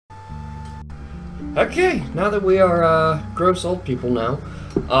Okay, now that we are gross old people now,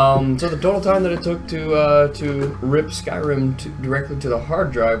 so the total time that it took to rip Skyrim directly to the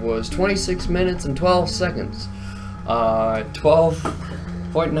hard drive was 26 minutes and 12 seconds,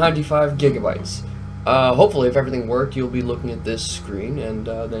 12.95 gigabytes. Hopefully, if everything worked, you'll be looking at this screen, and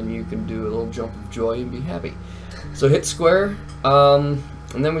then you can do a little jump of joy and be happy. So hit square, and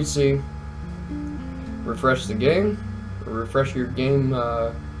then we see refresh the game, refresh your game.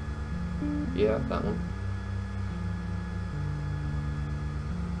 Yeah, that one.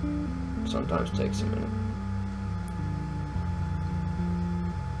 Sometimes takes a minute.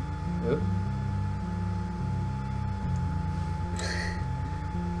 Yep.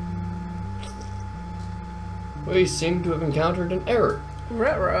 We seem to have encountered an error.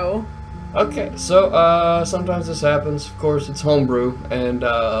 Ruh-roh. Okay, so sometimes this happens. Of course, it's homebrew, and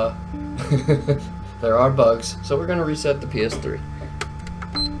there are bugs. So we're gonna reset the PS3.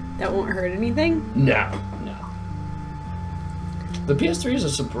 That won't hurt anything? No. The PS3 is a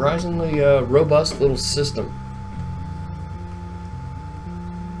surprisingly robust little system.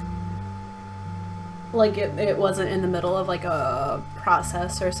 Like it wasn't in the middle of like a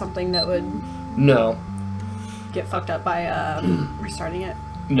process or something that would No. get fucked up by restarting it?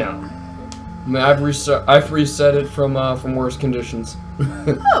 No. I mean, I've reset it from worse conditions.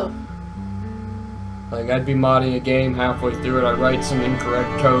 Oh. Like, I'd be modding a game, halfway through it, I write some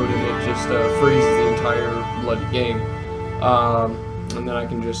incorrect code, and it just freezes the entire bloody game. And then I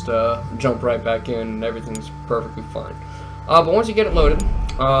can just jump right back in, and everything's perfectly fine. But once you get it loaded,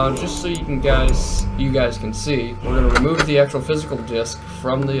 just so you guys can see, we're going to remove the actual physical disk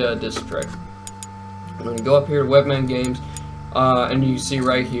from the disk tray. I'm going to go up here to Webman Games, and you see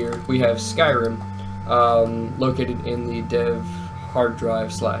right here, we have Skyrim located in the dev hard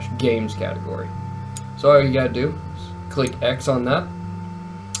drive / games category. So all you gotta do is click X on that,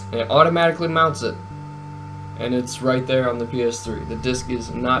 and it automatically mounts it. And it's right there on the PS3. The disk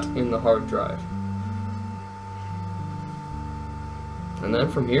is not in the hard drive. And then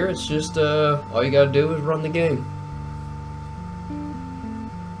from here, it's just, all you gotta do is run the game.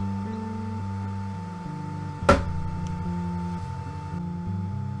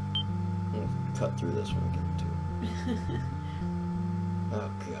 We'll cut through this one again, too.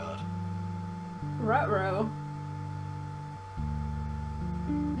 Oh, God. Ruh-roh.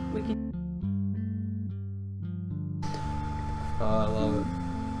 We can. Oh, I love it.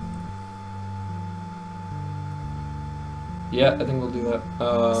 Yeah, I think we'll do that.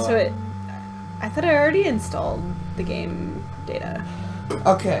 I thought I already installed the game data.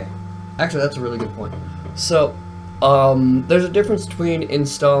 Okay. Actually, that's a really good point. So, there's a difference between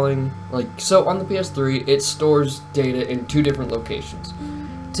installing, so on the PS3, it stores data in two different locations.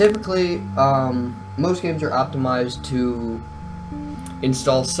 Typically, most games are optimized to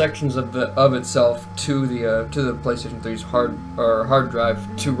install sections of itself to the PlayStation 3's hard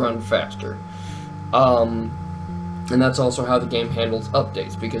drive to run faster. And that's also how the game handles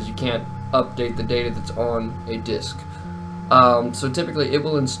updates, because you can't update the data that's on a disk. So typically, it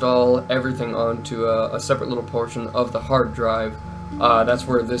will install everything onto a separate little portion of the hard drive. That's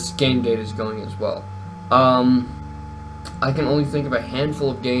where this game data is going as well. I can only think of a handful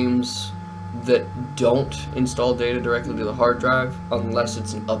of games that don't install data directly to the hard drive unless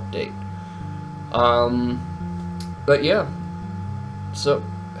it's an update. But yeah, so of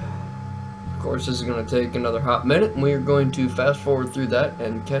course this is going to take another hot minute, and we are going to fast forward through that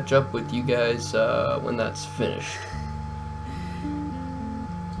and catch up with you guys when that's finished.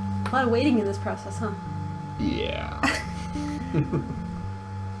 A lot of waiting in this process, huh? Yeah.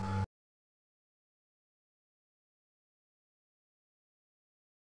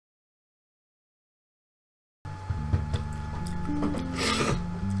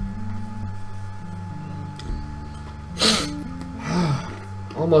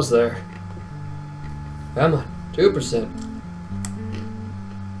 Almost there. Come on, 2%.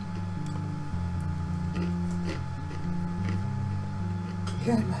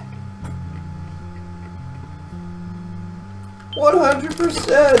 Come on.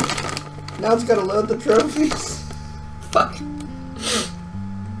 100%. Now it's gotta load the trophies. Fuck.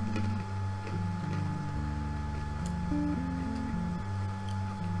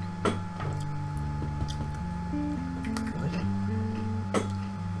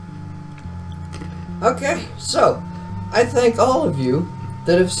 Okay, so I thank all of you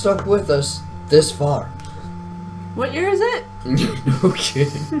that have stuck with us this far. What year is it? No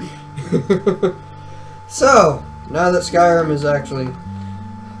kidding. So, now that Skyrim is actually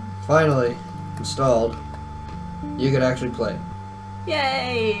finally installed, you could actually play.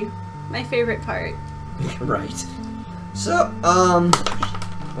 Yay! My favorite part. Right. So, oh,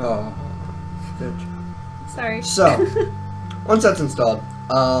 bitch. Sorry. So, once that's installed,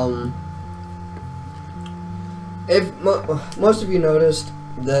 if most of you noticed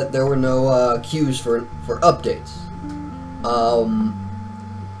that there were no queues for updates.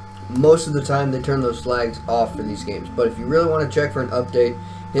 Most of the time they turn those flags off for these games. But if you really want to check for an update,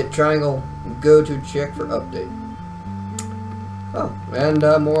 hit triangle, go to check for update. Oh, and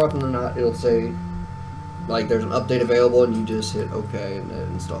more often than not, it'll say like there's an update available, and you just hit OK and it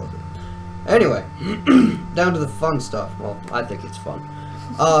installs it. Anyway, down to the fun stuff. Well, I think it's fun.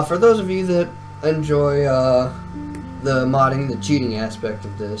 For those of you that enjoy the modding, the cheating aspect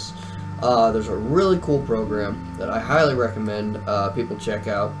of this, there's a really cool program that I highly recommend people check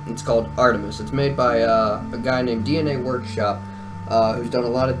out. It's called Artemis. It's made by a guy named DNA Workshop, who's done a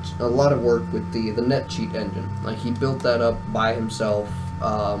lot of work with the net cheat engine. Like, he built that up by himself,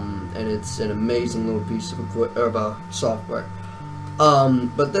 and it's an amazing little piece of software.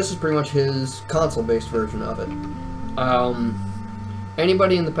 But this is pretty much his console-based version of it.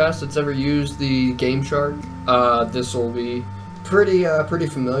 Anybody in the past that's ever used the Game Shark, this will be pretty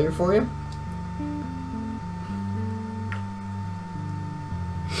familiar for you.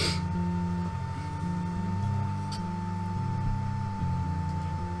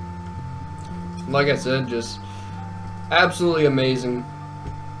 Like I said, just absolutely amazing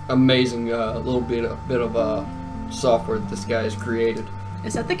little bit of software that this guy has created.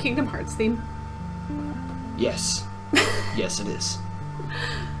 Is that the Kingdom Hearts theme? Yes. Yes, it is.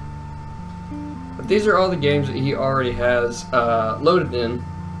 But these are all the games that he already has loaded in.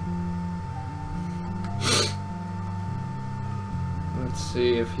 Let's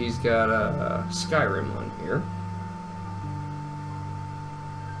see if he's got a Skyrim on here.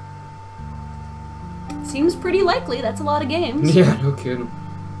 Seems pretty likely. That's a lot of games. Yeah, no kidding.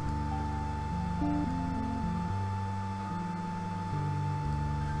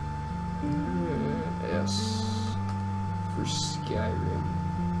 S for Skyrim.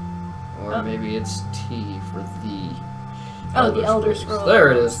 Or maybe it's T for the the Elder Scrolls.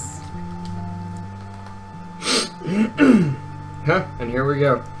 There it is. Huh, and here we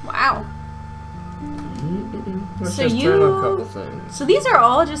go. Wow. Let's So just turn on a couple things. So these are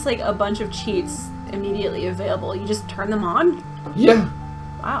all just like a bunch of cheats immediately available. You just turn them on? Yeah.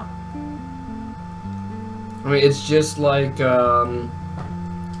 Wow. I mean, it's just like, it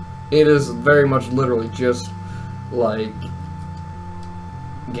is very much literally just like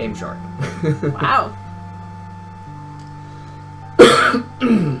Game Shark. Wow.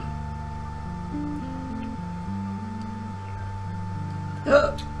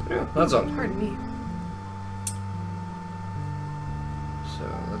 Yeah, that's all. Pardon me. So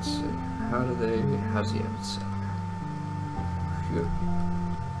let's see. How's he have it set? Good.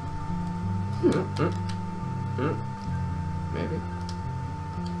 Maybe.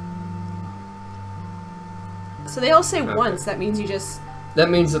 So they all say once. That means you just... That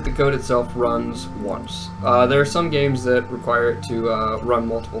means that the code itself runs once. There are some games that require it to run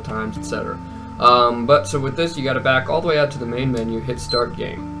multiple times, etc. But so with this, you got to back all the way out to the main menu, hit Start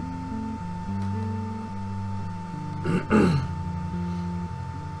Game.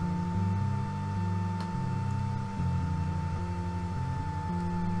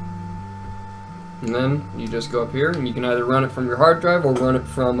 And then you just go up here, and you can either run it from your hard drive or run it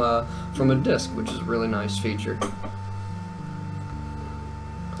from a disk, which is a really nice feature.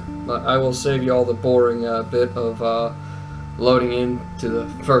 But I will save you all the boring bit of loading into the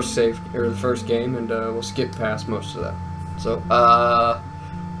first the first game, and we'll skip past most of that. So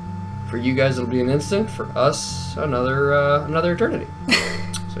for you guys, it'll be an instant. For us, another eternity.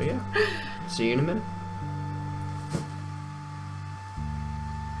 So yeah, see you in a minute.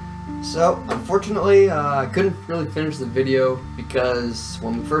 So, unfortunately, I couldn't really finish the video because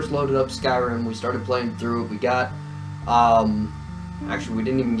when we first loaded up Skyrim, we started playing through it. We got, actually, we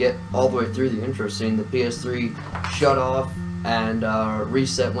didn't even get all the way through the intro scene. The PS3 shut off and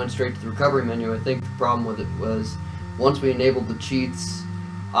reset, went straight to the recovery menu. I think the problem with it was once we enabled the cheats,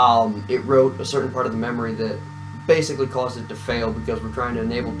 it wrote a certain part of the memory that basically caused it to fail because we're trying to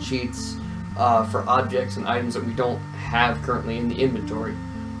enable cheats for objects and items that we don't have currently in the inventory.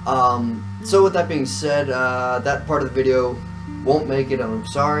 So with that being said, that part of the video won't make it, and I'm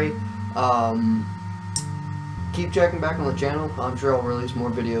sorry. Keep checking back on the channel. I'm sure I'll release more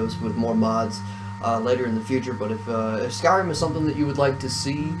videos with more mods later in the future, but if Skyrim is something that you would like to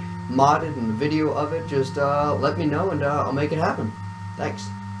see modded and a video of it, just let me know and I'll make it happen. Thanks.